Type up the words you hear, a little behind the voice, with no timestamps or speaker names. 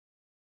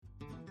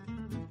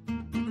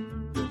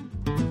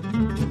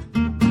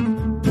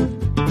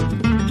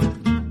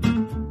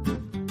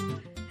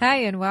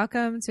Hi, and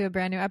welcome to a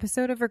brand new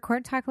episode of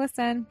Record Talk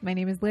Listen. My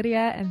name is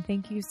Lydia, and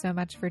thank you so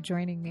much for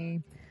joining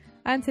me.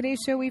 On today's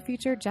show, we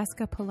feature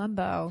Jessica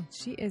Palumbo.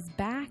 She is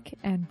back,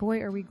 and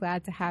boy, are we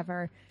glad to have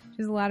her. She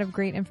has a lot of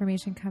great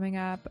information coming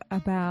up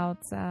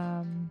about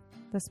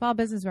the small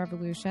business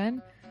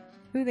revolution,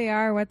 who they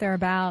are, what they're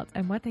about,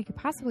 and what they could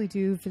possibly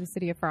do for the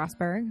city of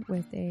Frostburg.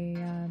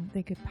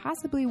 They could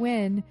possibly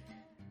win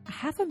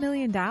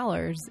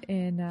 $500,000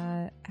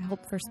 in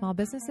help for small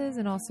businesses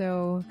and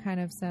also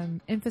kind of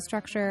some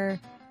infrastructure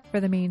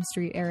for the Main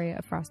Street area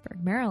of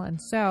Frostburg,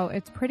 Maryland. So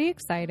it's pretty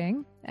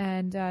exciting,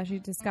 and she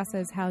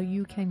discusses how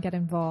you can get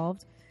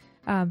involved.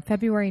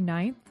 February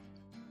 9th,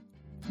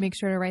 make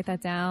sure to write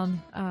that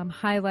down,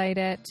 highlight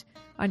it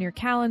on your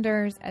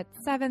calendars at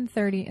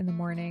 7:30 in the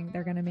morning.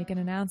 They're going to make an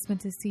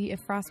announcement to see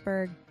if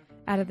Frostburg,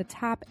 out of the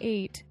top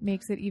 8,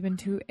 makes it even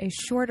to a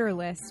shorter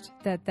list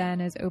that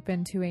then is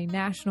open to a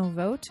national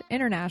vote,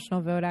 international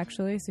vote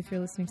actually. So if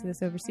you're listening to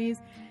this overseas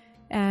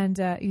and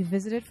you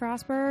visited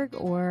Frostburg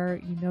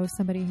or you know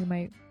somebody who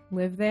might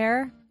live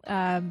there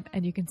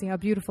and you can see how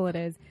beautiful it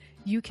is,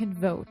 you can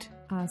vote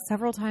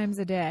several times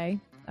a day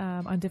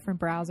on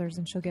different browsers,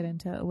 and she'll get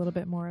into a little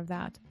bit more of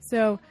that.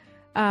 So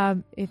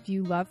if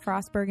you love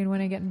Frostburg and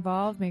want to get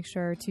involved, make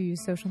sure to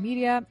use social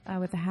media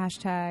with the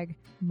hashtag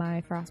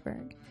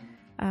MyFrostburg.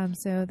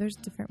 So there's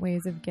different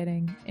ways of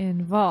getting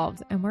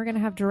involved. And we're going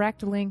to have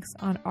direct links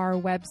on our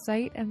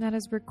website, and that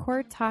is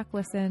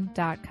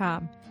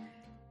recordtalklisten.com.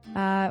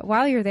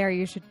 While you're there,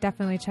 you should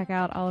definitely check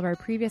out all of our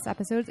previous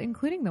episodes,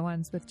 including the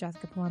ones with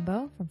Jessica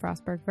Palumbo from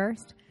Frostburg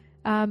First.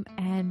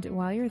 And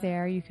while you're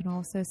there, you can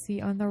also see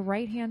on the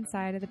right-hand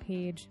side of the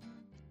page,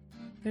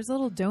 there's a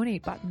little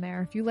donate button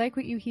there. If you like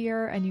what you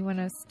hear and you want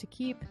us to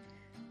keep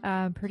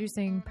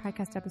producing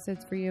podcast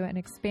episodes for you and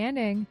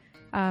expanding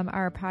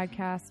our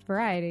podcast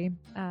variety,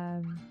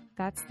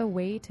 that's the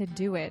way to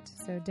do it.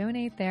 So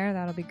donate there.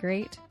 That'll be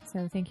great.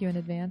 So thank you in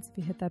advance if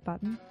you hit that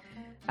button.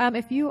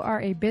 If you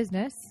are a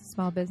business,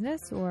 small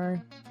business,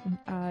 or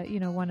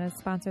want to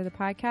sponsor the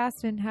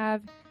podcast and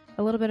have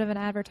a little bit of an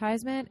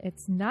advertisement,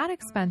 it's not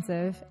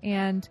expensive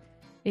and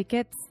it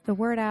gets the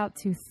word out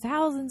to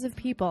thousands of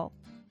people.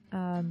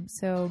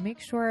 So make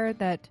sure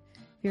that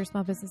if you're a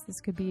small business, this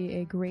could be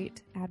a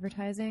great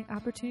advertising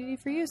opportunity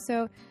for you.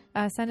 So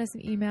send us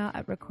an email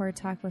at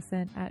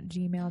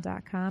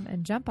recordtalklisten@gmail.com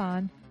and jump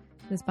on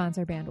the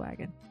sponsor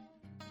bandwagon.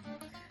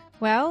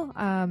 Well,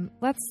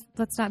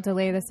 let's not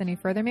delay this any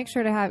further. Make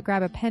sure to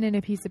grab a pen and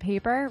a piece of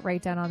paper,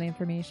 write down all the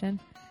information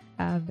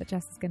that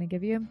Jess is going to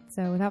give you.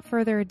 So without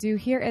further ado,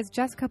 here is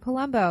Jessica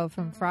Palumbo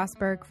from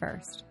Frostburg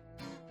First.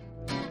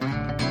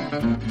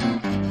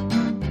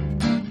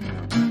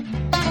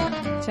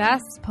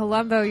 Jess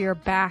Palumbo, you're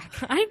back.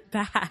 I'm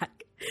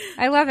back.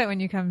 I love it when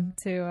you come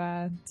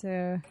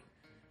to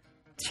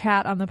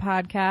chat on the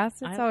podcast.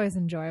 It's always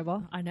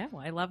enjoyable. I know.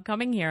 I love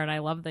coming here, and I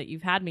love that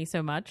you've had me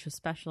so much,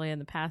 especially in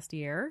the past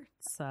year.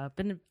 It's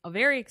been a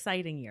very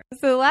exciting year.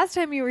 So the last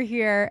time you were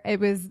here, it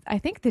was, I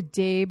think, the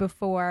day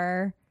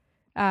before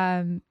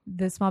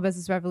the Small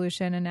Business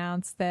Revolution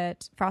announced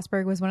that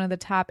Frostburg was one of the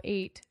top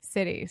 8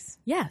 cities.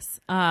 Yes.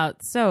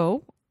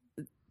 So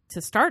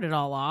to start it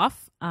all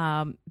off,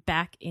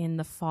 back in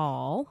the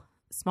fall,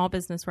 Small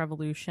Business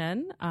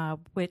Revolution, I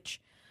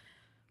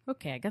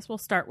guess we'll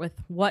start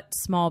with what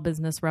Small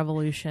Business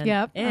Revolution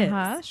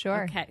is.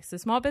 Sure. Okay, so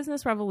Small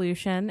Business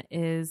Revolution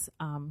is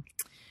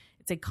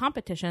it's a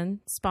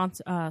competition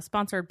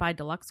sponsored by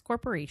Deluxe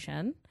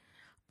Corporation.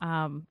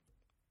 They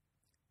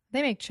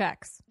make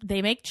checks.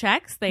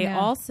 They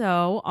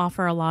also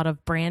offer a lot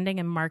of branding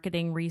and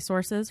marketing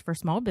resources for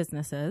small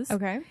businesses.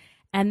 Okay.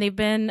 And they've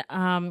been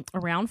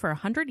around for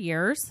 100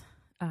 years,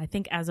 I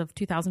think as of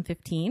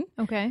 2015.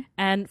 Okay.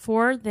 And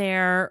for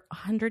their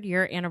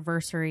 100-year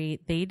anniversary,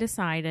 they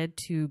decided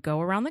to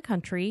go around the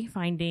country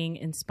finding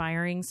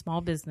inspiring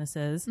small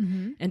businesses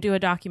and do a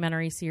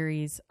documentary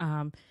series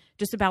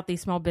just about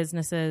these small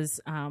businesses,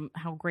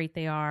 how great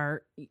they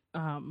are,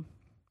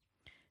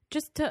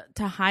 just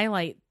to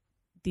highlight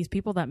these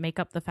people that make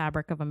up the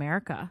fabric of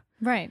America.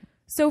 Right.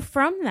 So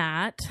from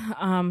that,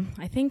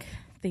 I think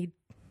they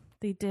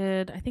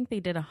did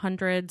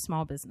 100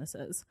 small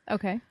businesses.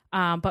 Okay.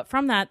 But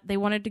from that, they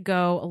wanted to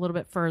go a little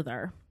bit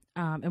further.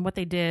 And what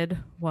they did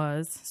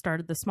was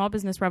started the Small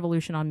Business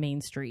Revolution on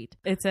Main Street.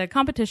 It's a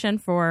competition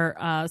for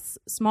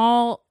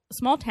small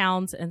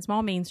towns and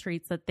small main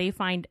streets that they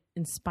find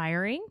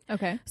inspiring.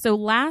 Okay. So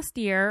last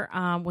year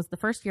was the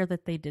first year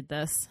that they did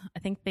this. I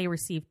think they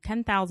received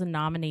 10,000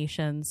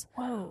 nominations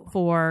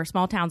for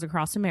small towns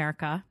across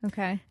America.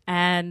 Okay.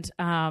 And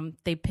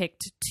they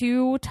picked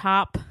 2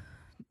 top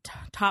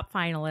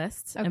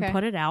finalists and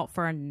put it out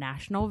for a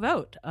national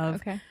vote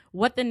of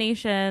what the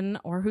nation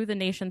or who the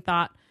nation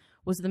thought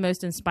was the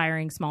most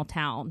inspiring small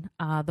town.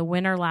 The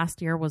winner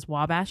last year was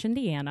Wabash,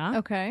 Indiana.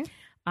 Okay.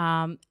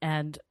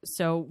 And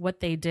so what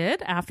they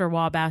did after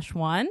Wabash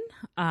won,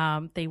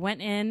 they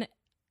went in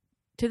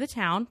to the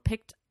town,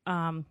 picked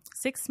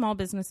 6 small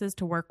businesses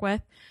to work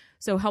with.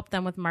 So help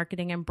them with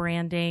marketing and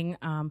branding,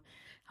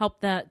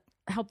 help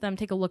them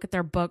take a look at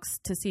their books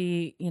to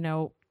see,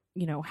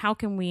 how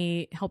can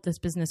we help this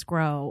business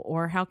grow,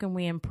 or how can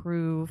we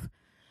improve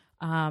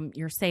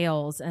your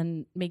sales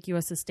and make you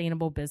a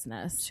sustainable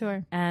business?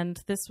 Sure.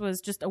 And this was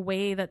just a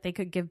way that they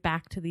could give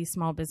back to these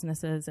small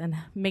businesses and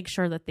make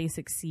sure that they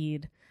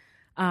succeed.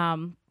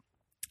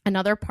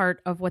 Another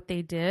part of what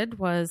they did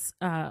was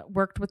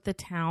worked with the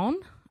town,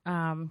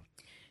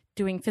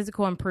 doing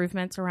physical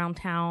improvements around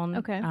town.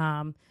 Okay.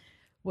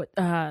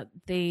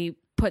 They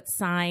put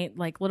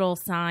little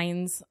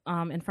signs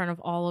in front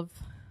of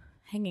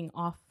hanging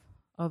off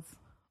of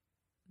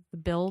the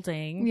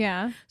building.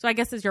 Yeah. So I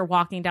guess as you're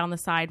walking down the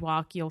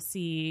sidewalk, you'll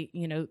see,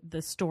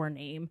 the store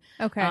name.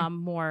 Okay.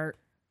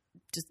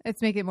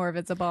 It's make it more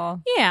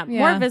visible. Yeah,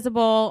 more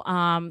visible,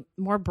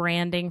 more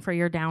branding for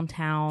your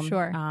downtown.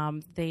 Sure.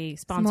 They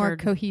sponsored more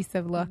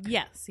cohesive look.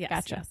 Yes.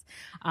 Gotcha.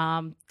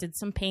 Yes. Did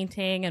some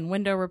painting and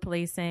window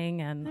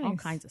replacing and all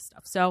kinds of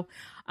stuff. So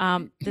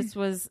this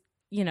was,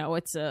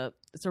 it's a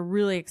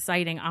really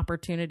exciting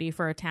opportunity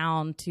for a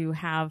town to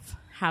have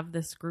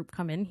this group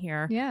come in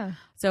here. Yeah.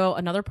 So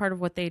another part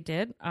of what they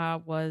did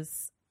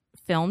was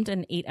filmed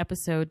an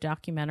 8-episode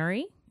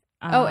documentary.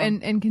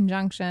 And in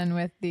conjunction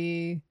with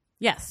the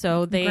yes,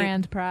 so they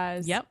grand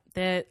prize. Yep,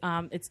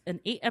 it's an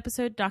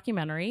 8-episode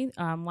documentary.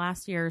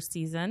 Last year's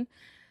season,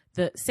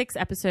 the 6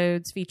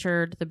 episodes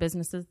featured the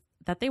businesses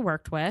that they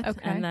worked with,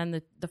 and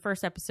then the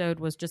first episode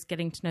was just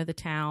getting to know the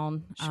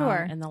town.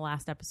 Sure, and the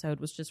last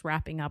episode was just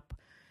wrapping up,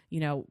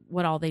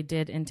 what all they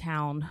did in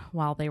town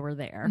while they were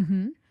there.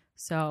 Mm-hmm.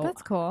 So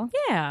that's cool.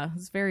 Yeah,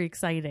 it's very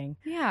exciting.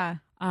 Yeah.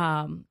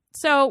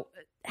 So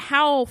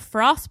how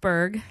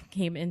Frostburg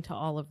came into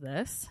all of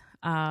this.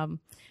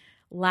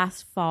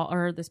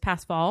 This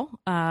past fall,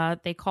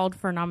 they called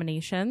for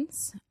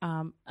nominations.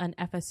 An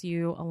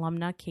FSU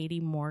alumna,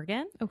 Katie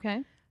Morgan,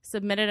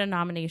 submitted a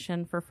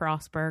nomination for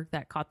Frostburg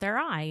that caught their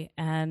eye.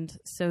 And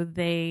so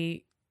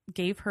they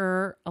gave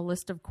her a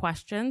list of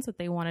questions that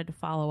they wanted to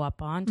follow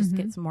up on, just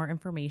get some more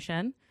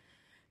information.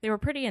 They were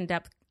pretty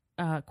in-depth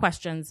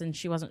questions, and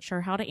she wasn't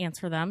sure how to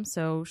answer them.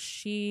 So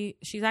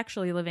she's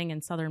actually living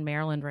in Southern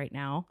Maryland right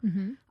now.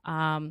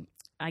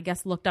 I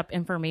guess looked up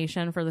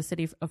information for the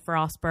city of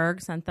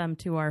Frostburg, sent them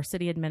to our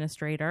city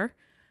administrator,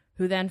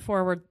 who then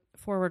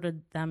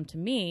forwarded them to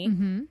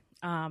me.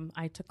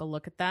 I took a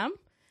look at them,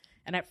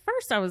 and at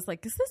first I was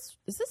like, is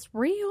this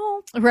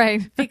real?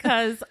 Right.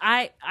 Because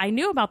I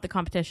knew about the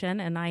competition,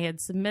 and I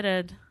had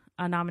submitted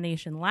a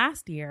nomination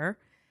last year,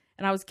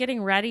 and I was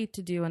getting ready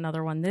to do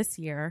another one this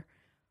year,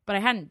 but I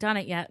hadn't done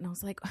it yet. And I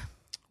was like,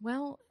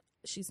 well,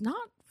 she's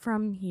not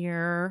from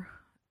here.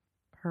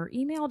 Her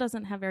email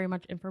doesn't have very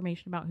much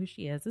information about who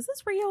she is. Is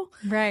this real?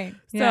 Right.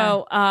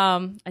 So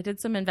I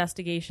did some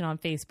investigation on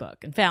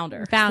Facebook and found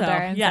her.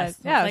 And yes.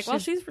 Said, yeah, like, well,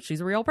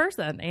 she's a real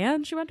person,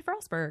 and she went to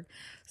Frostburg.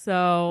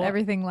 So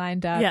everything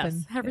lined up.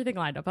 Yes, everything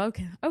lined up.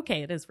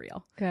 Okay, it is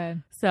real.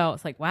 Good. So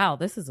it's like, wow,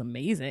 this is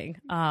amazing.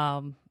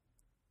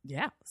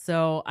 Yeah.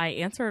 So I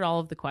answered all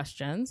of the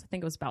questions. I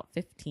think it was about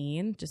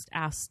 15. Just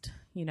asked,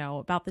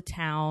 about the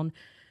town.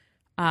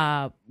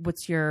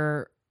 What's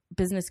your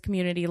business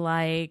community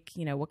like?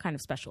 What kind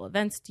of special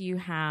events do you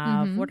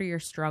have? What are your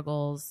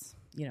struggles?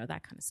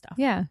 That kind of stuff.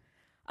 Yeah.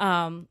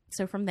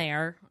 So from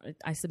there,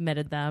 I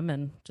submitted them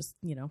and just,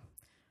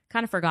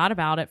 kind of forgot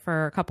about it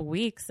for a couple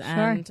weeks. Sure.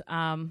 And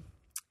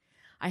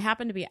I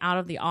happened to be out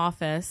of the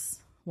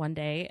office one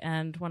day,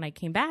 and when I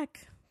came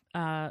back,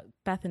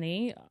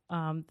 Bethany,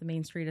 the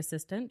Main Street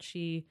assistant,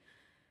 she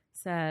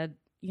said,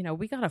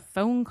 we got a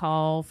phone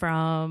call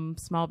from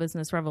Small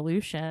Business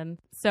Revolution.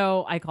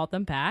 So I called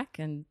them back,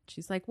 and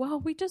she's like,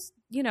 well, we just,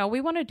 we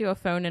want to do a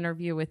phone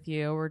interview with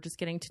you. We're just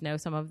getting to know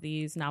some of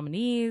these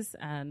nominees.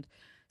 And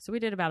so we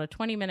did about a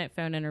 20-minute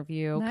phone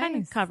interview, kind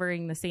of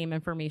covering the same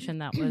information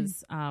that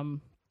was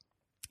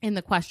in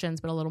the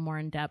questions, but a little more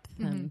in depth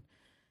and,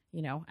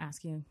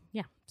 asking.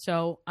 Yeah.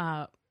 So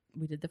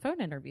we did the phone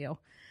interview.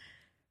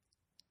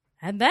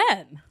 And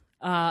then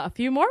a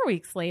few more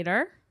weeks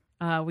later,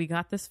 we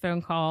got this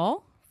phone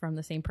call from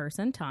the same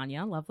person,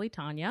 Tanya, lovely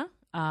Tanya,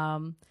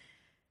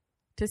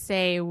 to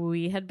say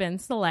we had been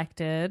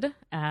selected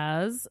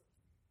as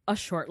a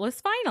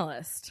shortlist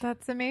finalist.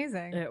 That's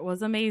amazing. It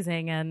was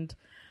amazing. And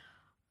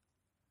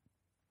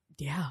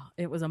yeah,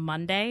 it was a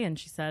Monday, and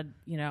she said,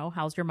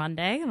 how's your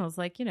Monday? And I was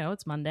like,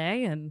 it's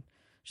Monday. And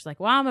she's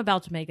like, well, I'm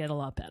about to make it a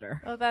lot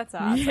better. Oh, that's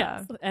awesome.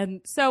 Yes. And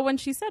so when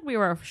she said we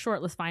were a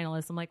shortlist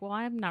finalist, I'm like, well,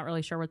 I'm not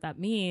really sure what that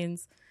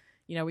means.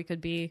 We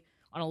could be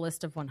on a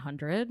list of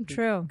 100.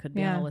 True. Could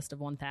be on a list of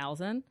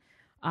 1,000.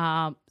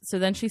 So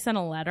then she sent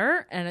a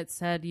letter, and it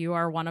said, you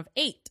are one of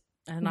 8.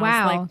 And I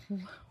was like,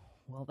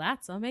 well,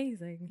 that's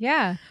amazing.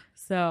 Yeah.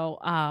 So,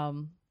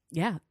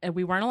 yeah, and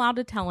we weren't allowed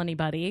to tell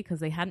anybody because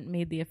they hadn't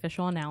made the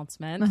official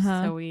announcement.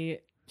 So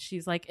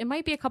she's like, it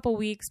might be a couple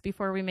weeks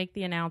before we make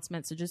the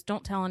announcement, so just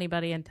don't tell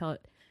anybody until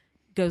it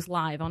goes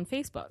live on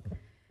Facebook.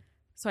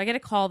 So I get a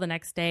call the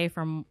next day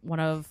from one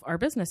of our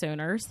business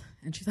owners,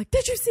 and she's like,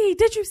 did you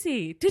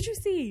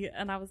see?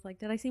 And I was like,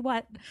 did I see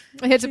what?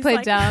 I had to play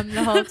dumb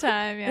the whole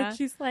time. Yeah. And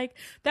she's like,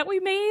 that we're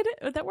a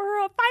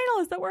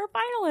finalist.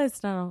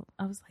 And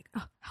I was like,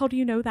 oh, how do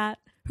you know that?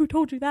 who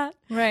told you that?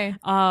 Right.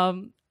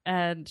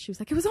 And she was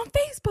like, it was on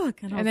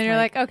Facebook. And then you're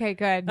like, okay,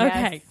 good.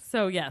 Okay. Yes.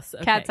 So yes.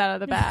 Okay. Cat's out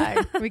of the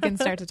bag. We can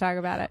start to talk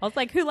about it. I was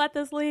like, who let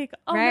this leak?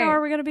 Oh no, are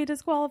we going to be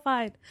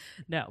disqualified?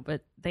 No,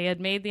 but they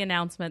had made the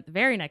announcement the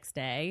very next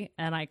day.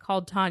 And I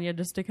called Tanya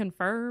just to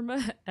confirm.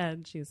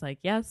 And she was like,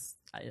 yes,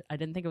 I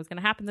didn't think it was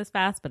going to happen this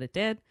fast, but it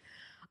did.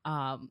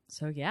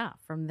 So yeah,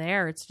 from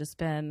there, it's just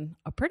been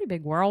a pretty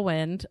big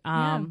whirlwind.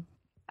 And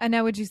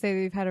now would you say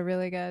we've had a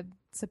really good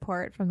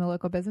support from the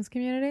local business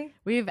community?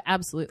 We've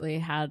absolutely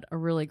had a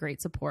really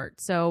great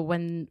support. So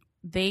when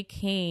they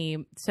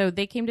came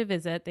to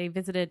visit, they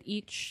visited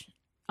each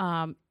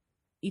of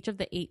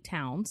the 8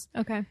 towns.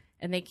 Okay.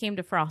 And they came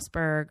to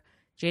Frostburg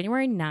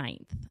January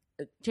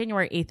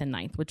 8th and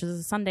 9th, which is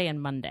a Sunday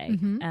and Monday.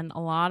 Mm-hmm. And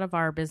a lot of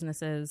our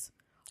businesses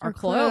are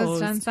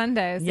closed on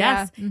Sundays.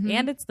 Yes. Yeah. Mm-hmm.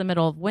 And it's the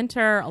middle of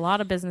winter. A lot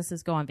of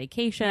businesses go on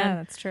vacation. Yeah,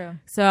 that's true.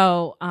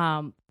 So,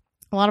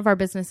 a lot of our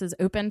businesses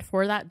opened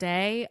for that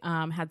day,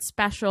 had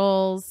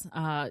specials,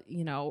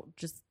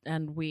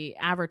 and we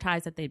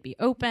advertised that they'd be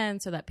open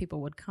so that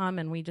people would come.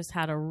 And we just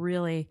had a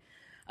really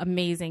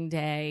amazing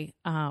day.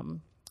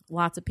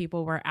 Lots of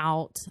people were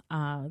out.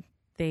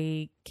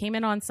 They came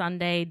in on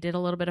Sunday, did a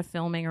little bit of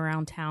filming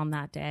around town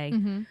that day.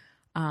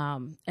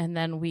 Mm-hmm. And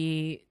then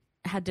we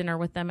had dinner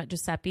with them at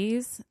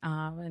Giuseppe's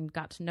and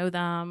got to know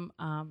them.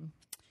 And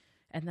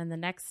then the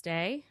next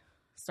day,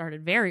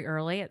 started very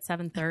early at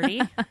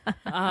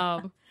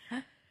 7:30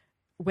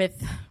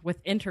 with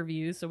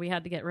interviews, so we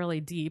had to get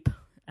really deep.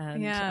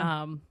 And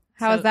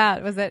how was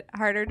that? Was it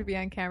harder to be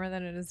on camera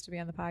than it is to be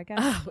on the podcast?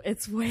 Oh,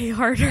 it's way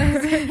harder.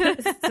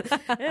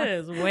 It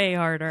is way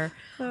harder.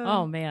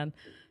 Oh man,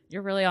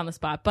 you're really on the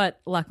spot. But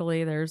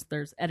luckily, there's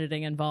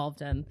editing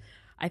involved, and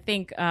I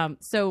think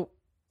so.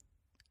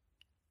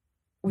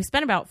 We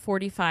spent about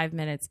 45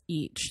 minutes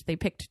each. They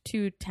picked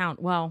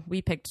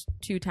we picked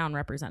 2 town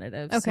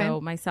representatives. Okay. So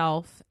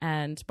myself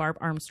and Barb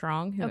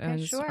Armstrong, who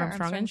owns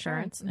Armstrong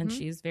Insurance, mm-hmm. and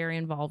she's very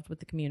involved with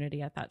the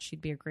community. I thought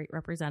she'd be a great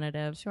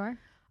representative. Sure.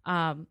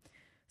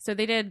 So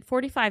they did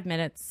 45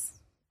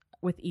 minutes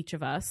with each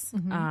of us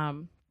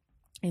mm-hmm.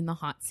 In the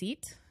hot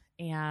seat.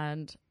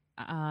 And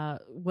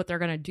what they're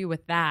going to do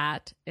with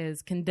that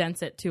is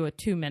condense it to a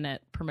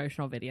 2-minute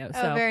promotional video.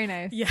 So very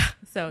nice. Yeah.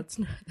 So it's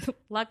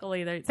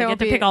luckily they get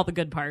to pick all the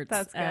good parts.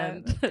 That's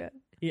good. That's good.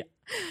 Yeah.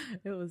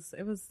 It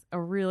was a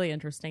really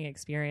interesting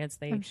experience.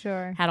 They I'm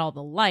sure had all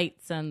the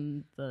lights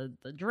and the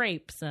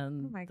drapes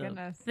and oh my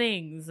goodness.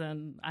 Things,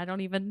 and I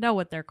don't even know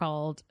what they're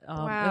called.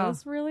 Wow. It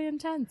was really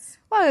intense.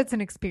 Well, it's an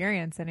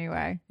experience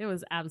anyway. It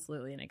was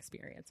absolutely an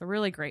experience. A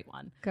really great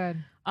one.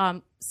 Good.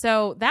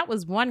 So that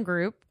was one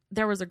group.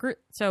 There was a group.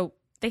 So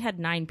they had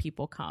 9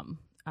 people come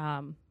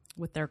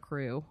with their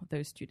crew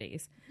those 2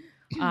 days.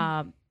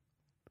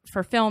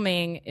 For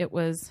filming, it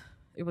was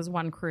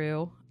one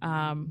crew.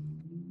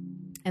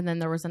 And then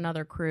there was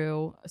another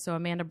crew. So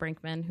Amanda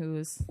Brinkman,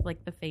 who's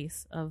like the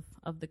face of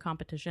the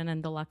competition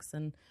and Deluxe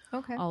and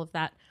all of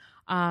that.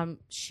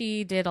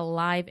 She did a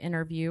live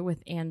interview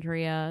with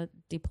Andrea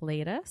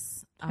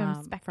DePlatis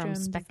from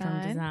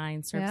Spectrum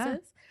Design Services.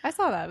 Yeah. I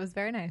saw that. It was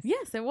very nice.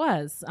 Yes, it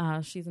was.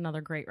 She's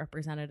another great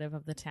representative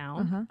of the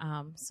town.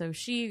 Uh-huh. So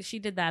she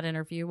did that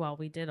interview while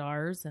we did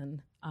ours.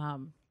 And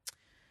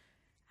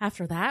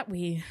after that,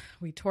 we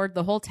toured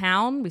the whole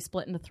town. We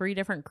split into 3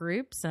 different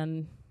groups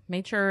and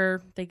made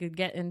sure they could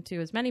get into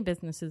as many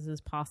businesses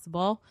as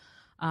possible.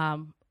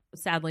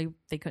 Sadly,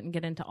 they couldn't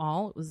get into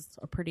all. It was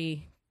a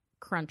pretty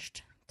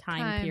crunched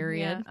time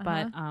period. Yeah,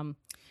 uh-huh.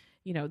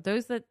 But,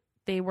 those that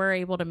they were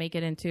able to make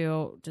it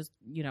into just,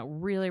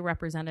 really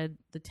represented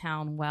the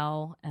town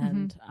well.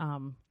 And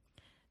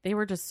they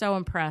were just so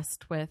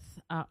impressed with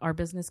our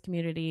business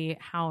community,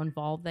 how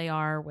involved they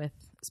are with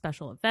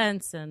special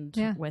events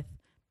and with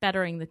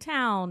bettering the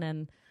town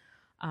and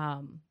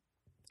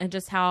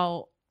just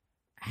how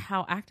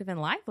active and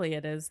lively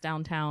it is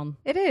downtown.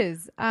 It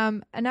is.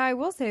 And now I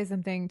will say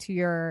something to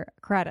your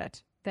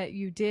credit that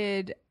you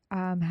did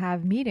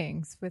have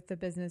meetings with the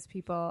business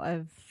people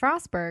of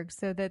Frostburg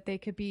so that they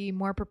could be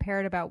more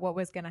prepared about what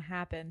was going to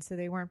happen. So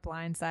they weren't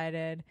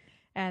blindsided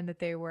and that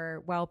they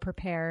were well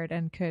prepared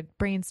and could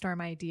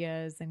brainstorm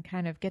ideas and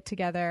kind of get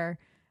together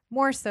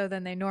more so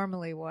than they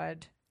normally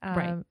would,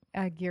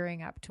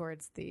 gearing up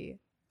towards the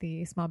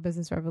Small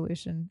Business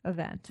Revolution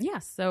event.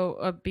 Yes.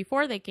 So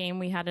before they came,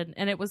 we had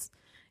and it was,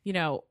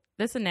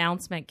 this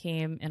announcement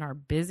came in our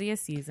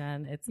busiest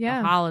season. It's the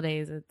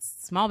holidays.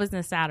 It's Small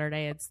Business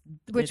Saturday.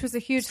 Which was a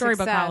huge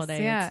Storybook success.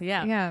 Holidays.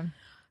 Yeah.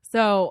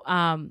 So,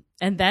 and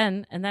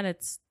then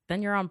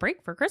then you're on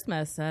break for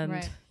Christmas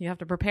and you have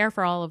to prepare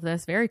for all of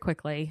this very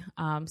quickly.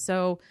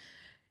 So,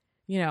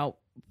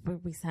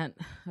 we sent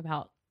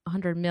about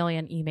 100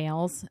 million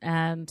emails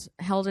and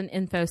held an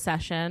info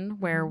session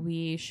where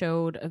we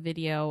showed a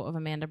video of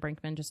Amanda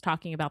Brinkman just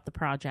talking about the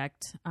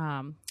project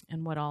and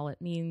what all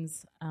it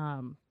means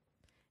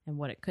and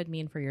what it could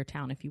mean for your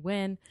town if you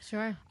win.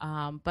 Sure.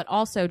 But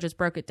also just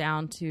broke it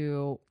down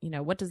to,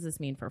 what does this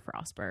mean for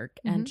Frostburg?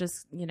 And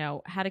just,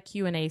 had a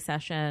Q&A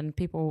session.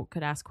 People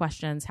could ask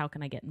questions. How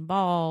can I get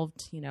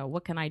involved?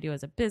 What can I do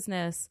as a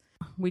business?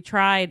 We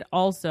tried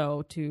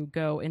also to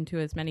go into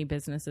as many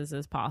businesses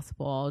as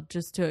possible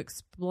just to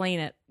explain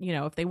it,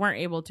 if they weren't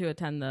able to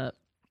attend the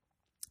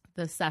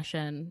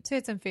session. So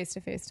it's some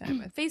face-to-face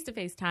time.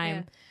 Face-to-face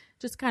time,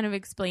 just kind of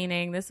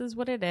explaining this is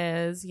what it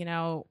is,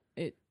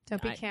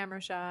 Don't be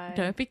camera shy.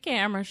 Don't be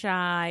camera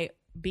shy.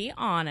 Be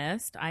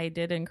honest. I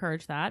did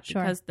encourage that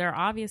because they're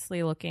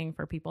obviously looking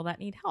for people that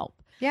need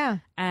help. Yeah.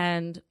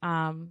 And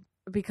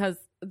because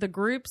the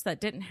groups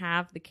that didn't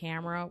have the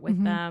camera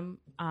with them,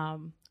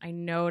 I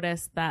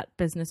noticed that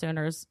business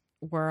owners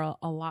were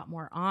a lot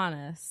more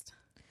honest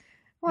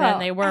than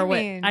they were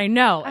with. I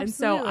know. Absolutely. And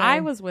so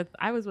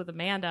I was with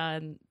Amanda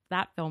and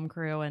that film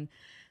crew, and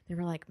they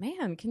were like,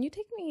 "Man, can you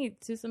take me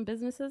to some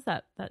businesses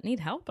that need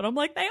help?" And I'm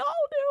like, "They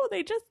all do.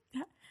 They just."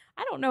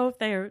 I don't know if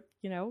they're,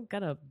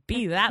 gonna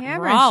be that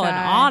raw and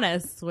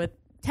honest with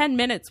 10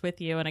 minutes with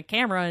you and a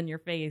camera in your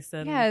face.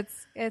 And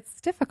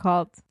it's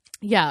difficult.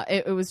 Yeah,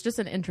 it was just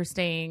an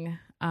interesting,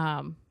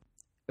 thing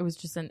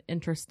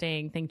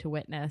to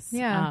witness.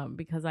 Yeah.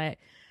 Because I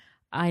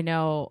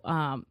know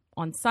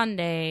on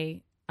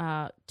Sunday,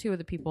 two of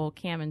the people,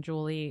 Cam and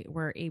Julie,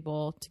 were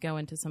able to go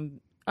into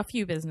a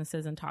few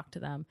businesses and talk to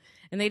them,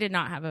 and they did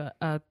not have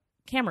a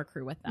camera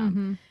crew with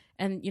them.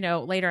 And,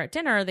 later at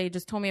dinner, they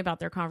just told me about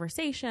their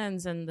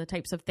conversations and the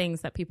types of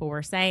things that people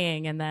were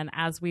saying. And then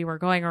as we were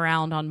going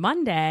around on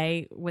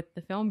Monday with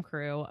the film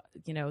crew,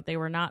 they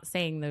were not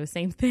saying those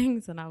same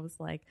things. And I was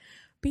like,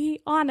 be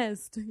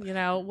honest.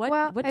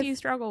 What do you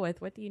struggle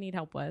with? What do you need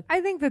help with?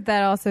 I think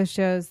that also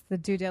shows the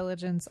due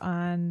diligence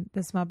on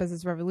the Small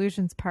Business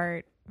Revolution's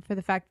part for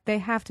the fact that they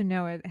have to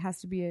know it has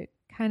to be a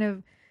kind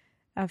of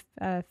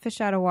a fish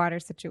out of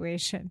water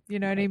situation. You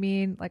know what I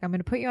mean? Like, I'm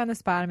going to put you on the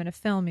spot. I'm going to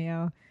film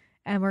you.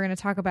 And we're going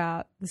to talk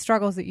about the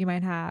struggles that you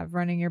might have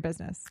running your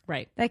business.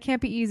 Right. That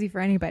can't be easy for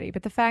anybody.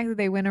 But the fact that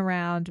they went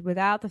around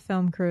without the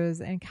film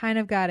crews and kind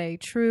of got a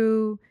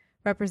true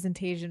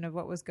representation of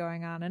what was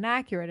going on, an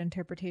accurate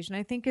interpretation,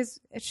 I think it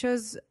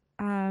shows,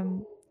 I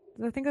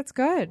think that's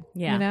good.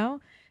 Yeah.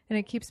 And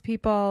it keeps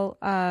people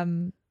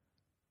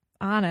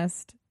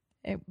honest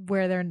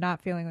where they're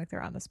not feeling like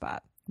they're on the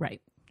spot.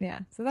 Right. Yeah.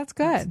 So that's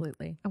good.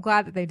 Absolutely. I'm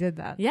glad that they did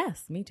that.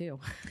 Yes, me too.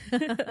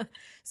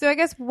 So I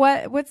guess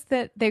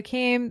they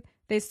came,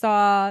 they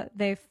saw,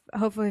 they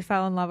hopefully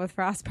fell in love with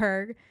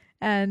Frostburg.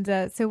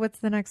 And so what's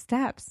the next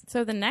steps?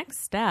 So the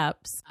next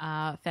steps,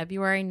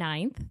 February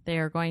 9th, they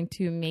are going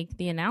to make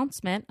the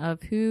announcement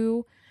of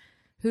who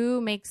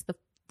makes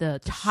the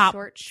top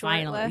short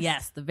final. List.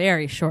 Yes, the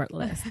very short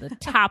list, the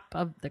top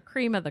of the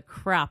cream of the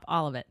crop,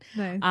 all of it.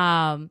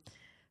 Nice.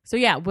 So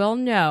yeah, we'll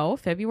know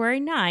February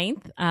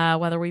 9th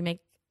whether we make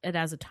it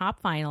as a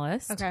top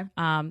finalist. Okay.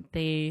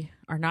 They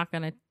are not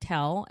going to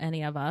tell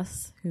any of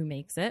us who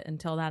makes it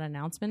until that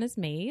announcement is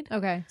made.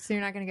 Okay. So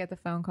you're not going to get the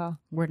phone call.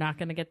 We're not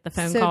going to get the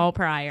phone call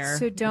prior.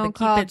 So don't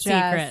call Jess.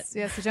 Secret.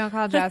 Yeah. So don't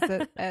call Jess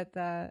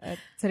at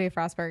City of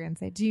Frostburg and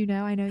say, "Do you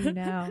know? I know you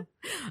know."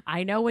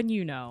 I know when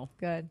you know.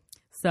 Good.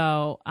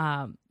 So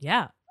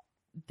yeah,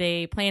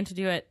 they plan to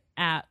do it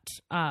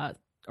at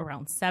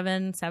around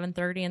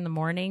 7:30 in the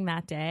morning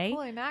that day.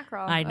 Holy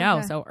mackerel. I know.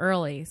 Okay. So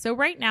early. So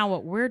right now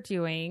what we're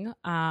doing,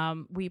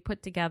 we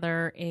put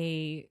together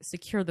a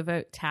Secure the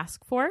Vote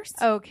task force.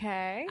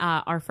 Okay.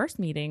 Our first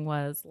meeting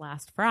was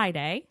last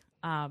Friday.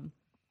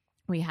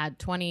 We had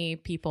 20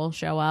 people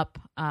show up,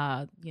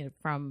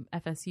 from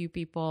FSU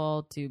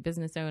people to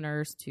business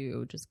owners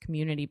to just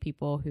community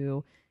people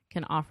who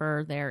can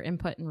offer their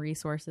input and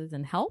resources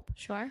and help.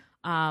 Sure.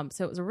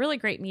 So it was a really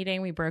great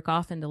meeting. We broke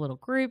off into little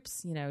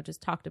groups,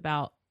 just talked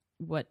about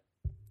what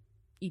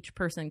each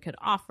person could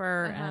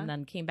offer, and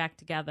then came back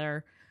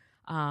together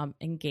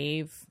and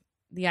gave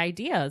the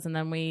ideas, and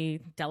then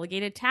we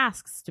delegated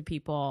tasks to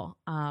people.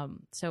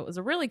 So it was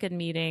a really good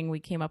meeting.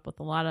 We came up with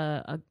a lot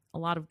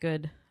of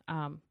good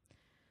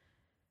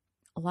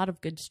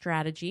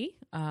strategy,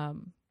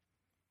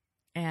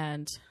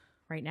 and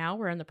right now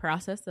we're in the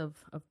process of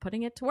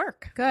putting it to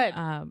work. Good.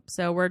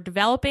 So we're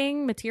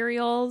developing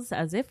materials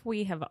as if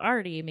we have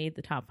already made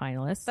the top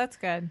finalists. That's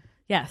good.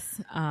 Yes.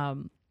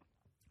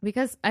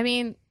 Because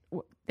I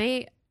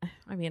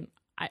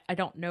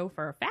don't know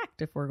for a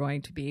fact if we're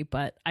going to be,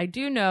 but I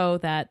do know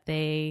that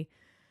they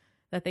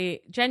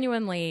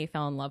genuinely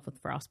fell in love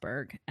with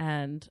Frostburg.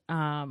 And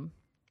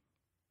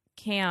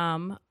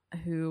Cam,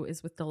 who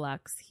is with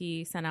Deluxe,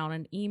 he sent out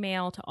an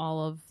email to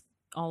all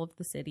of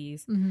the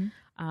cities,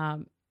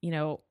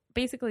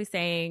 basically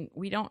saying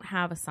we don't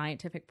have a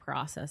scientific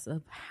process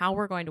of how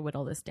we're going to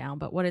whittle this down,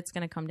 but what it's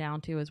going to come down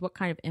to is what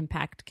kind of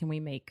impact can we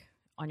make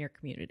on your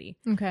community.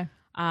 Okay.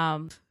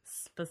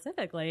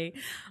 Specifically,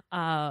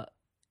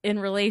 in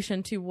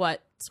relation to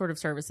what sort of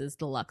services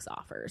Deluxe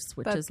offers,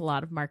 which is a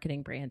lot of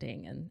marketing,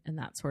 branding, and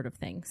that sort of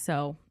thing.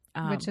 So,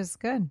 which is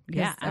good.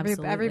 Yeah,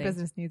 every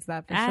business needs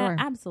that for sure.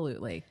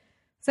 Absolutely.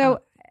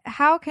 So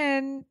how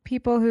can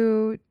people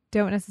who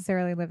don't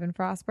necessarily live in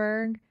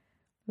Frostburg,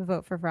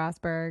 vote for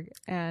Frostburg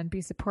and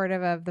be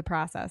supportive of the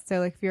process. So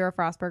like if you're a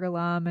Frostburg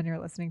alum and you're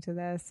listening to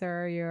this,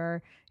 or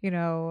you're,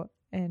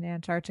 in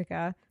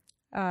Antarctica,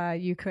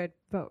 you could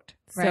vote.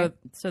 Right?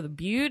 So the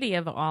beauty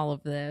of all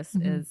of this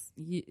is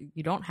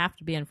you don't have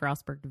to be in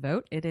Frostburg to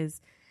vote. It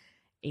is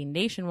a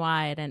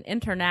nationwide and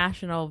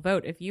international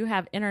vote. If you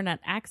have internet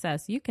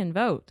access, you can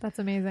vote. That's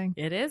amazing.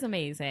 It is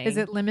amazing. Is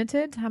it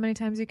limited? How many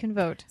times you can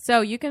vote?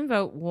 So you can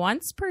vote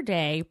once per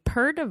day,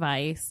 per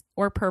device,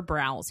 or per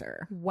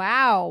browser.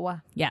 Wow.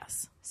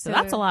 Yes. So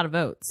that's a lot of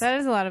votes. That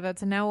is a lot of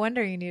votes. And no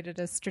wonder you needed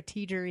a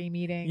strategery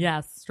meeting.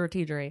 Yes,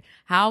 strategery.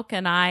 How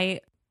can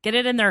I get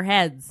it in their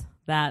heads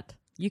that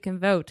you can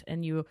vote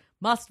and you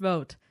must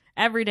vote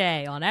every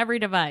day on every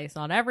device,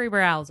 on every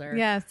browser?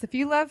 Yes. If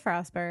you love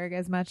Frostburg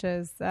as much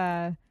as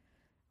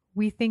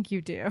we think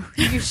you do,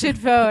 you should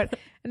vote.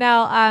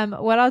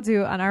 Now, what I'll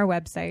do on our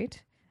website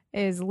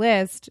is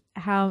list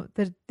how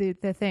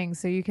the things.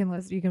 So you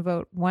can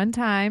vote one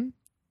time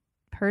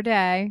per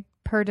day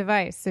per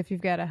device. So if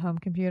you've got a home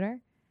computer,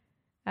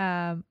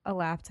 a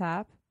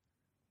laptop,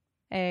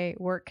 a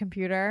work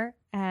computer,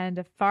 and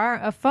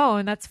a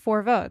phone, that's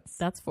 4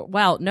 votes.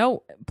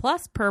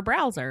 Plus per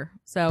browser.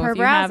 So per if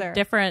you browser. Have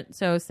different,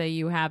 so say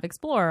you have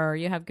Explorer,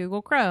 you have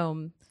Google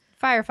Chrome,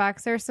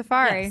 Firefox, or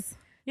Safari.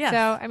 Yes.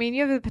 So, I mean,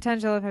 you have the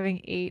potential of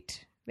having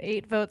 8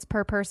 votes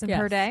per person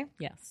per day.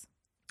 Yes.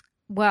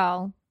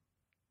 Well,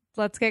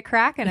 let's get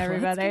cracking,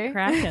 everybody. Let's get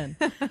cracking.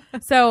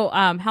 So,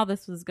 how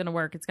this is going to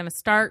work, it's going to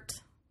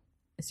start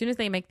as soon as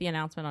they make the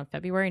announcement on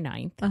February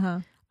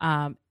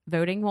 9th.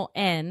 Voting will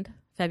end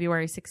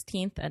February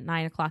 16th at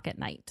 9:00 at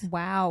night.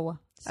 Wow.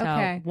 So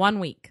okay. 1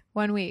 week.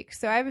 1 week.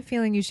 So I have a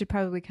feeling you should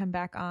probably come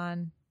back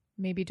on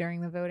maybe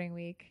during the voting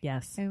week.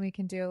 Yes. And we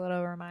can do a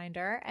little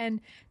reminder. And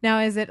now,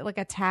 is it like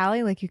a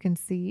tally, like you can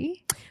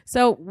see?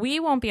 So we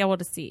won't be able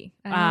to see.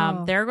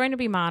 Oh. They're going to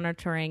be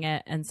monitoring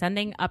it and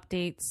sending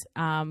updates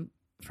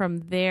from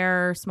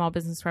their Small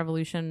Business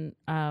Revolution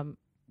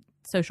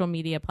social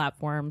media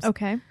platforms.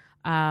 Okay.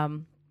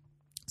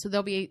 So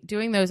they'll be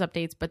doing those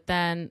updates, but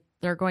then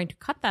they're going to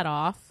cut that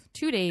off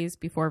 2 days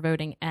before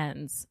voting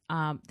ends.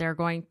 They're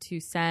going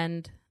to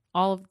send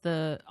all of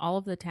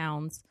the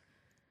towns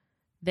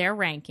their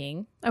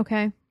ranking.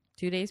 Okay.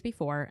 2 days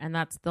before, and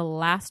that's the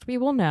last we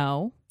will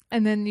know.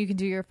 And then you can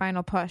do your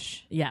final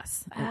push.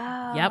 Yes.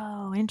 Oh, yep.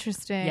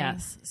 Interesting.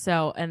 Yes.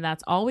 So, and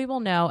that's all we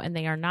will know, and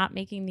they are not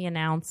making the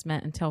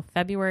announcement until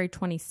February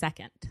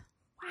 22nd.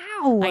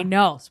 Wow. I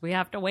know. So we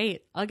have to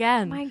wait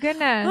again. My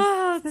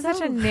goodness. This is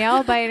such a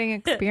nail-biting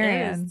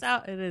experience.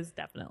 It is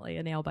definitely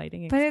a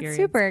nail-biting experience. But it's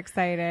super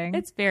exciting.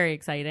 It's very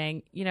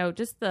exciting.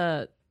 Just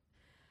the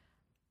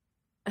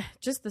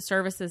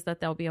services that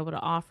they'll be able to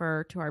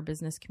offer to our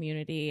business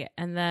community,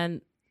 and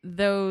then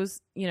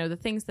those, the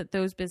things that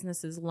those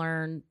businesses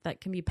learn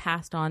that can be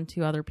passed on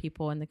to other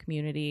people in the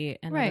community.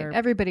 And right.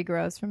 Everybody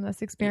grows from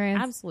this experience.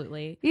 Yeah,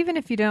 absolutely. Even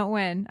if you don't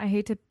win. I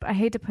hate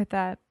to put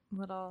that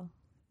little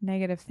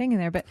negative thing in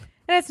there, but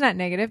and it's not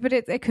negative, but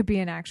it could be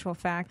an actual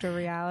fact or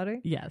reality.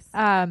 Yes.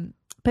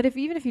 But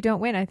even if you don't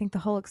win, I think the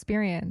whole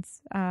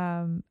experience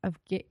of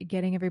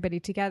getting everybody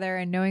together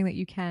and knowing that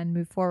you can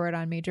move forward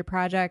on major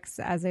projects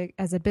as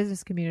a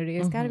business community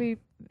has got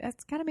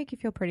to make you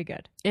feel pretty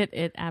good.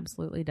 It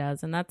absolutely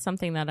does, and that's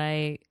something that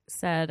I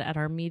said at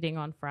our meeting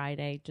on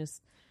Friday.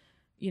 Just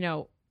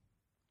the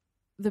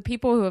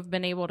people who have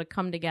been able to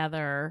come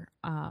together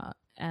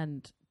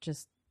and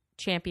just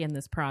champion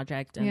this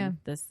project and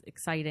this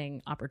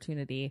exciting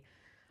opportunity,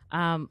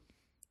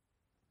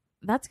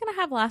 that's going to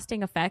have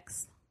lasting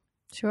effects.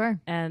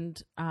 Sure.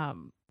 And,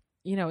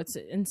 it's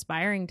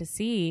inspiring to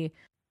see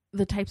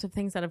the types of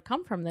things that have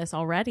come from this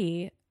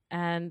already.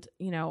 And,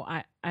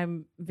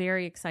 I'm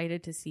very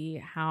excited to see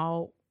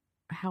how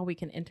we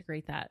can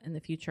integrate that in the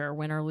future,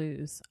 win or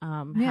lose,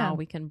 how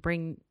we can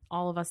bring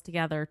all of us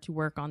together to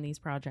work on these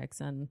projects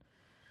and,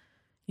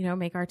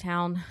 make our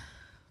town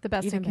the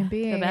best it can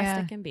be. The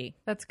best it can be.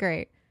 That's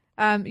great.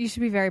 You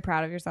should be very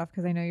proud of yourself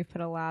because I know you've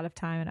put a lot of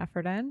time and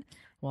effort in.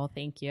 Well,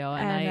 thank you.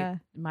 And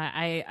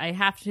I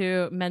have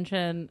to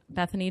mention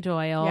Bethany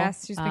Doyle.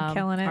 Yes, she's been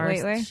killing it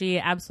lately. She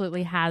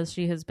absolutely has.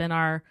 She has been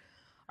our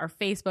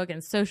Facebook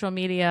and social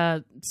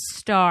media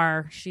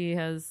star. She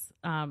has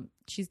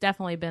she's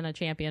definitely been a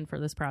champion for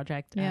this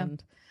project,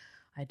 and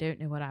I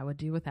don't know what I would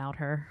do without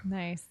her.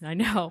 Nice. I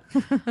know.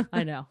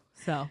 I know.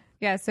 So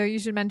yeah, so you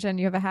should mention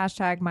you have a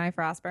hashtag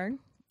MyFrostburg.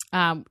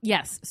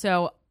 Yes.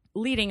 So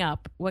leading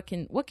up, what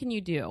can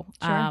you do?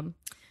 Sure.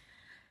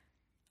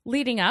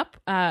 Leading up,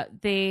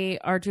 they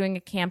are doing a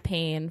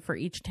campaign for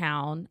each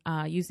town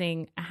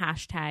using a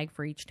hashtag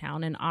for each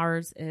town, and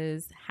ours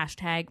is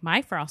hashtag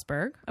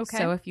MyFrostburg. Okay.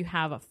 So if you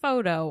have a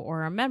photo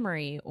or a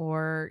memory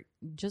or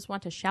just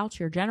want to shout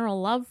your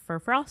general love for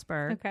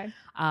Frostburg,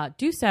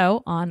 do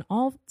so on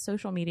all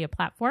social media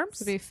platforms.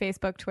 So be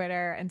Facebook,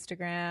 Twitter,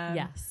 Instagram.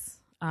 Yes.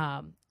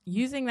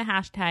 Using the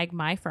hashtag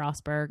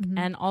MyFrostburg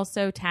and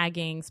also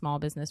tagging Small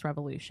Business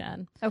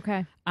Revolution.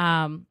 Okay.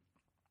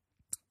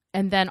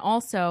 And then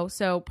also,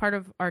 so part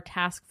of our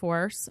task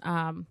force,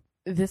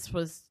 this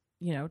was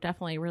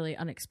definitely really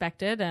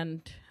unexpected.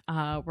 And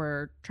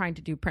we're trying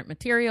to do print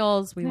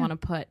materials. We want to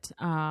put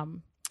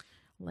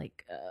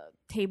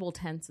table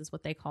tents is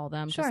what they call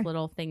them. Sure. Just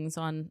little things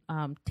on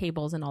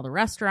tables in all the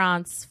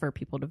restaurants for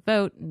people to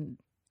vote and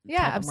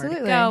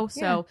absolutely. Where to go.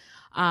 So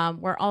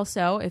we're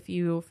also, if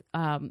you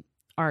are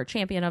a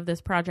champion of this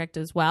project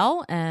as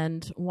well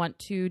and want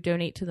to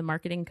donate to the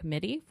marketing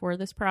committee for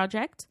this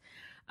project,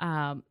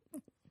 if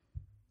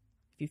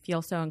you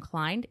feel so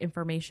inclined,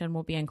 information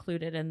will be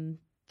included in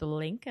the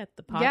link at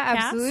the podcast. Yeah,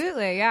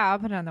 absolutely. Yeah, I'll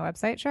put it on the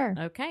website. Sure.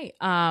 Okay.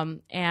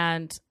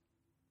 And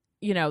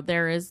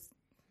there is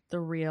the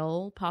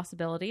real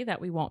possibility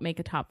that we won't make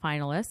a top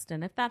finalist.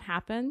 And if that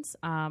happens,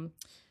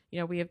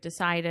 we have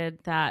decided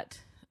that,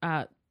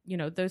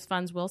 those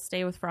funds will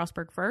stay with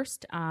Frostburg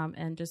First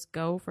and just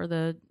go for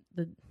the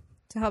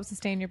to help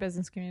sustain your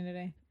business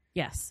community.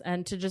 Yes.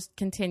 And to just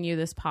continue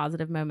this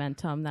positive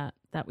momentum that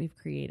we've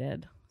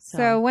created.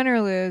 So win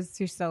or lose,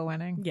 you're still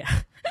winning.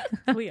 Yeah,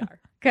 we are.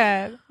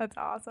 Good. That's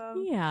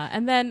awesome. Yeah.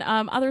 And then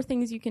other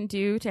things you can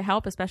do to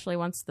help, especially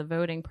once the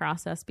voting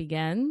process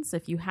begins.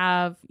 If you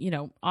have,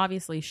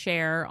 obviously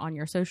share on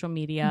your social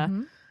media,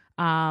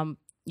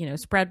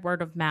 spread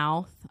word of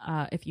mouth.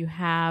 If you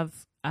have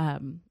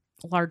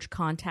large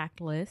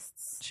contact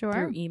lists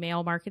through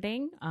email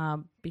marketing,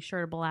 be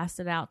sure to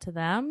blast it out to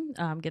them,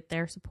 get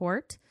their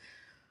support.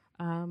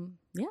 And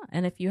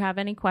if you have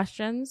any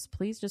questions,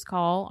 please just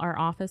call our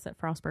office at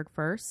Frostburg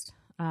First.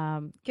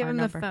 Give them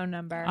the phone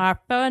number. Our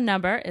phone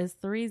number is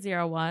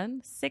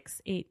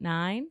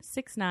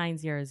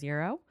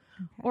 301-689-6900. Okay.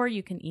 Or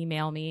you can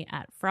email me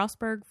at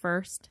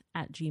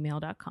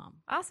frostburgfirst@gmail.com.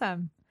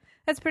 Awesome.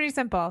 That's pretty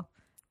simple.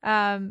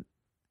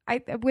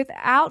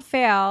 Without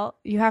fail,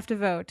 you have to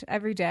vote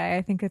every day.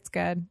 I think it's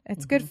good.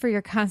 It's good for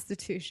your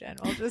constitution.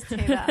 We'll just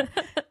say that.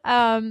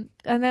 And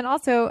then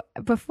also,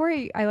 before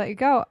I let you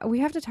go, we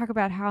have to talk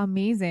about how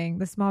amazing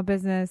the Small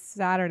Business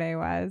Saturday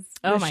was.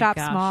 Oh my Shop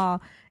gosh.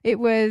 Small. It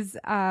was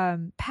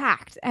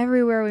packed.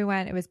 Everywhere we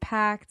went, it was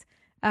packed.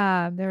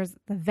 There was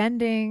the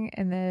vending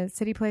in the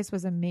City Place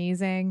was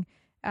amazing.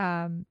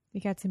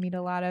 We got to meet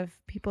a lot of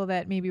people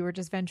that maybe were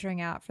just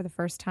venturing out for the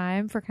first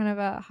time for kind of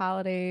a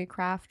holiday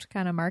craft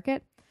kind of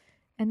market.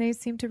 And they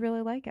seem to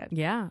really like it.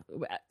 Yeah.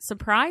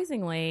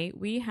 Surprisingly,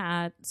 we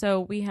had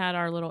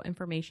our little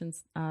information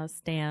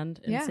stand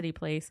in City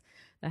Place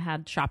that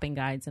had shopping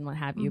guides and what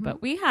have you.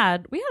 But we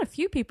had a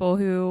few people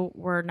who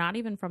were not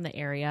even from the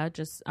area,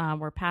 just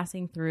were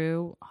passing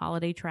through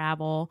holiday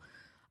travel.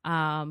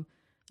 They're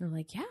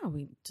like, yeah,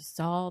 we just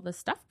saw all this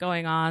stuff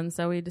going on,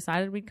 so we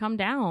decided we'd come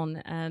down.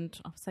 And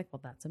I was like,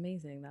 well, that's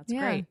amazing. That's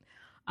great.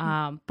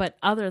 But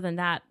other than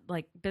that,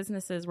 like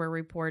businesses were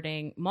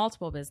reporting,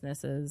 multiple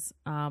businesses,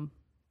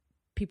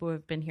 people who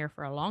have been here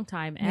for a long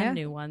time and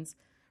new ones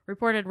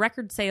reported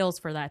record sales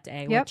for that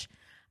day, which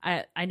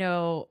I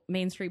know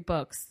Main Street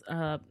Books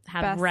had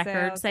Best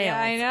record sales.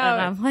 Yeah, I know.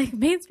 And I'm like,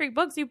 Main Street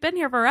Books, you've been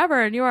here forever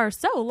and you are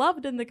so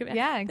loved in the community.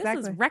 Yeah,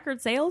 exactly. This is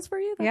record sales for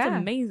you? That's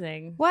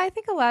amazing. Well, I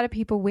think a lot of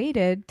people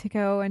waited to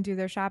go and do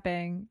their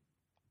shopping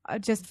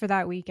just for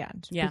that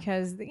weekend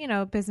because,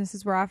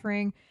 businesses were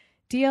offering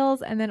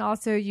deals, and then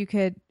also you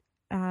could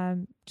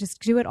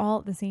just do it all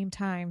at the same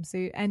time.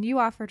 So, and you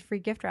offered free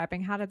gift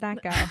wrapping. How did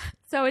that go?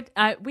 So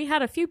we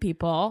had a few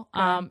people.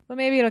 Well,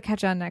 maybe it'll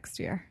catch on next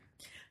year.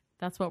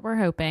 That's what we're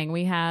hoping.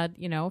 We had,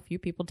 a few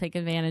people take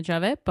advantage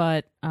of it,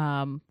 but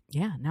now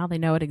they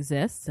know it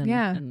exists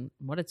and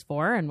what it's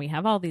for. And we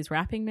have all these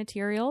wrapping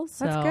materials.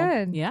 So, that's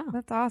good. Yeah.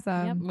 That's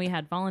awesome. Yep. We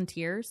had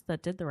volunteers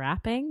that did the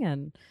wrapping,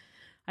 and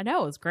I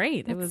know it was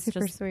great. That's it was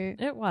super sweet.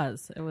 It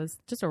was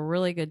just a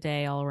really good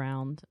day all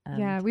around.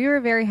 And we were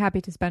very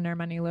happy to spend our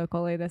money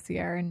locally this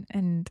year.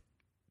 And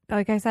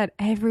like I said,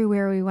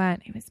 everywhere we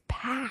went, it was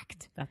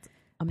packed. That's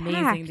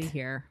amazing to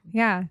hear.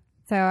 Yeah.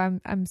 So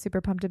I'm super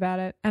pumped about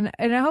it. And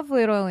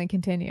hopefully it'll only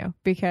continue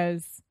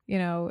because,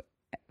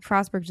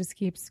 Frostburg just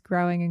keeps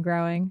growing and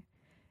growing.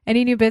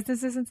 Any new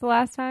businesses since the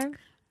last time?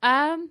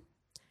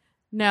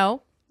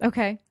 No.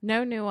 Okay.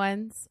 No new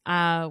ones.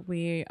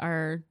 We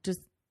are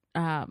just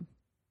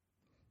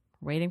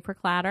waiting for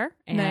Clatter,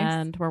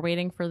 and we're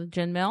waiting for the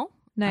Gin Mill.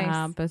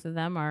 Nice. Both of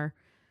them are,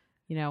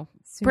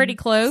 pretty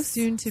close.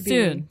 Soon to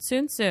be.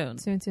 Soon.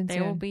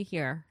 They will be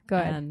here.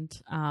 Good.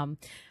 And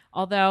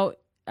although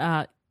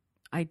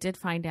I did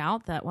find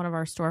out that one of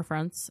our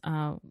storefronts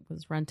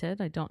was rented.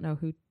 I don't know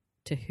who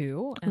to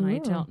who, and I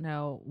don't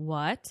know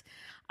what.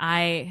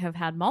 I have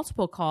had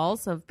multiple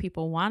calls of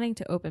people wanting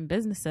to open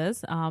businesses.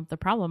 The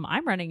problem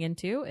I'm running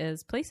into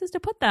is places to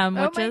put them,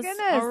 which is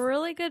a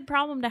really good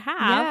problem to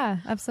have. Yeah,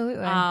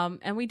 absolutely.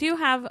 And we do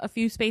have a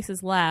few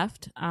spaces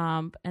left.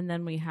 And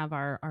then we have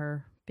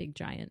our big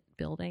giant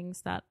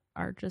buildings that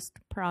are just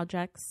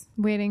projects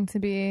waiting to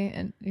be,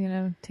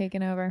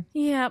 taken over.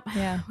 Yep.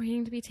 Yeah.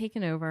 Waiting to be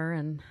taken over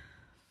and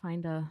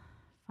find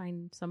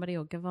somebody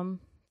who'll give them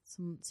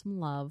some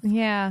love.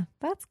 Yeah,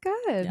 that's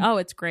good. Oh,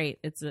 it's great.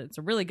 It's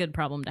a really good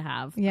problem to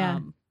have. Yeah.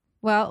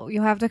 Well,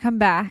 you'll have to come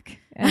back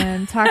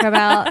and talk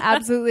about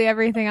absolutely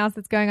everything else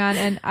that's going on.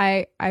 And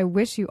I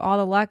wish you all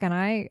the luck. And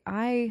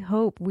I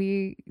hope I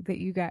say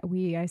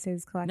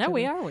this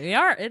collectively. No, we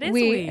are. It is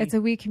we. It's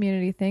a we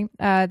community thing,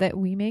 that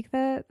we make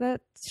the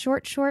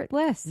short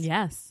list.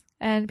 Yes.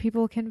 And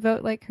people can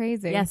vote like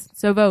crazy. Yes.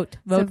 So vote.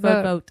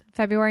 Vote.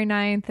 February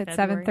 9th at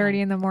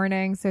 7:30 in the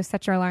morning. So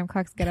set your alarm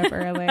clocks, get up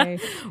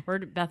early.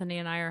 Bethany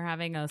and I are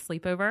having a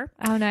sleepover.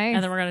 Oh, nice.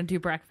 And then we're going to do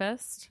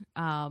breakfast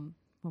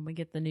when we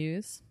get the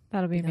news.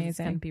 That'll be amazing. It's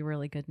going to be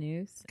really good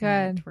news. Good.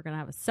 And we're going to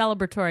have a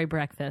celebratory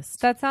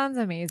breakfast. That sounds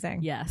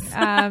amazing. Yes.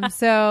 And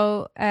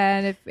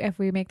if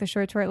we make the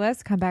short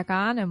list, come back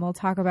on and we'll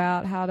talk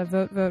about how to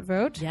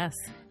vote. Yes.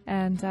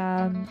 And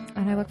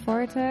I look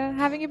forward to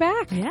having you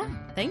back. Yeah.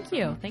 Thank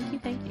you.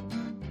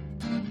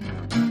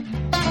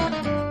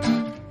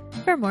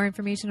 For more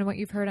information on what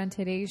you've heard on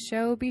today's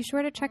show, be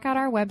sure to check out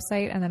our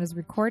website, and that is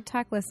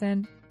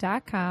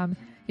recordtalklisten.com.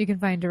 You can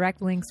find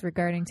direct links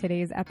regarding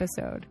today's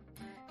episode.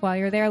 While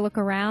you're there, look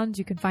around.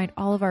 You can find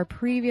all of our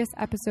previous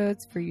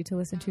episodes for you to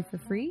listen to for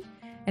free.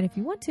 And if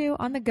you want to,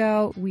 on the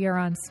go, we are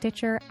on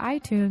Stitcher,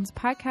 iTunes,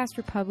 Podcast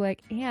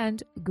Republic,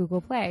 and Google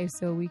Play.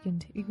 So you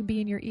can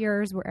be in your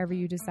ears wherever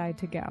you decide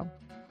to go.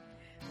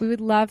 We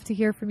would love to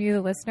hear from you,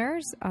 the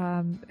listeners,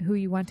 who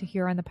you want to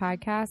hear on the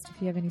podcast.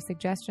 If you have any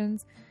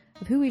suggestions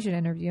of who we should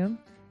interview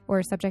or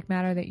a subject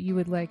matter that you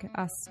would like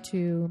us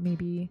to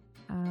maybe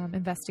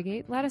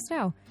investigate, let us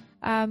know.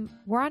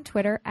 We're on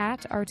Twitter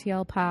at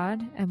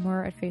RTLPod, and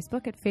we're at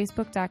Facebook at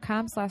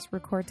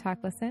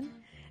facebook.com/recordtalklisten.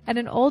 And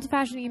an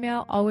old-fashioned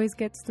email always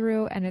gets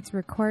through, and it's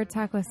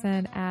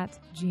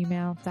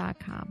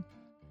recordtalklisten@gmail.com.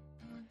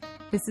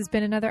 This has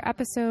been another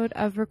episode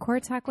of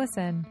Record Talk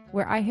Listen,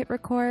 where I hit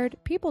record,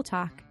 people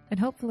talk, and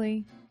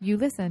hopefully you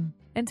listen.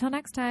 Until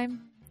next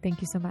time,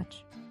 thank you so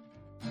much.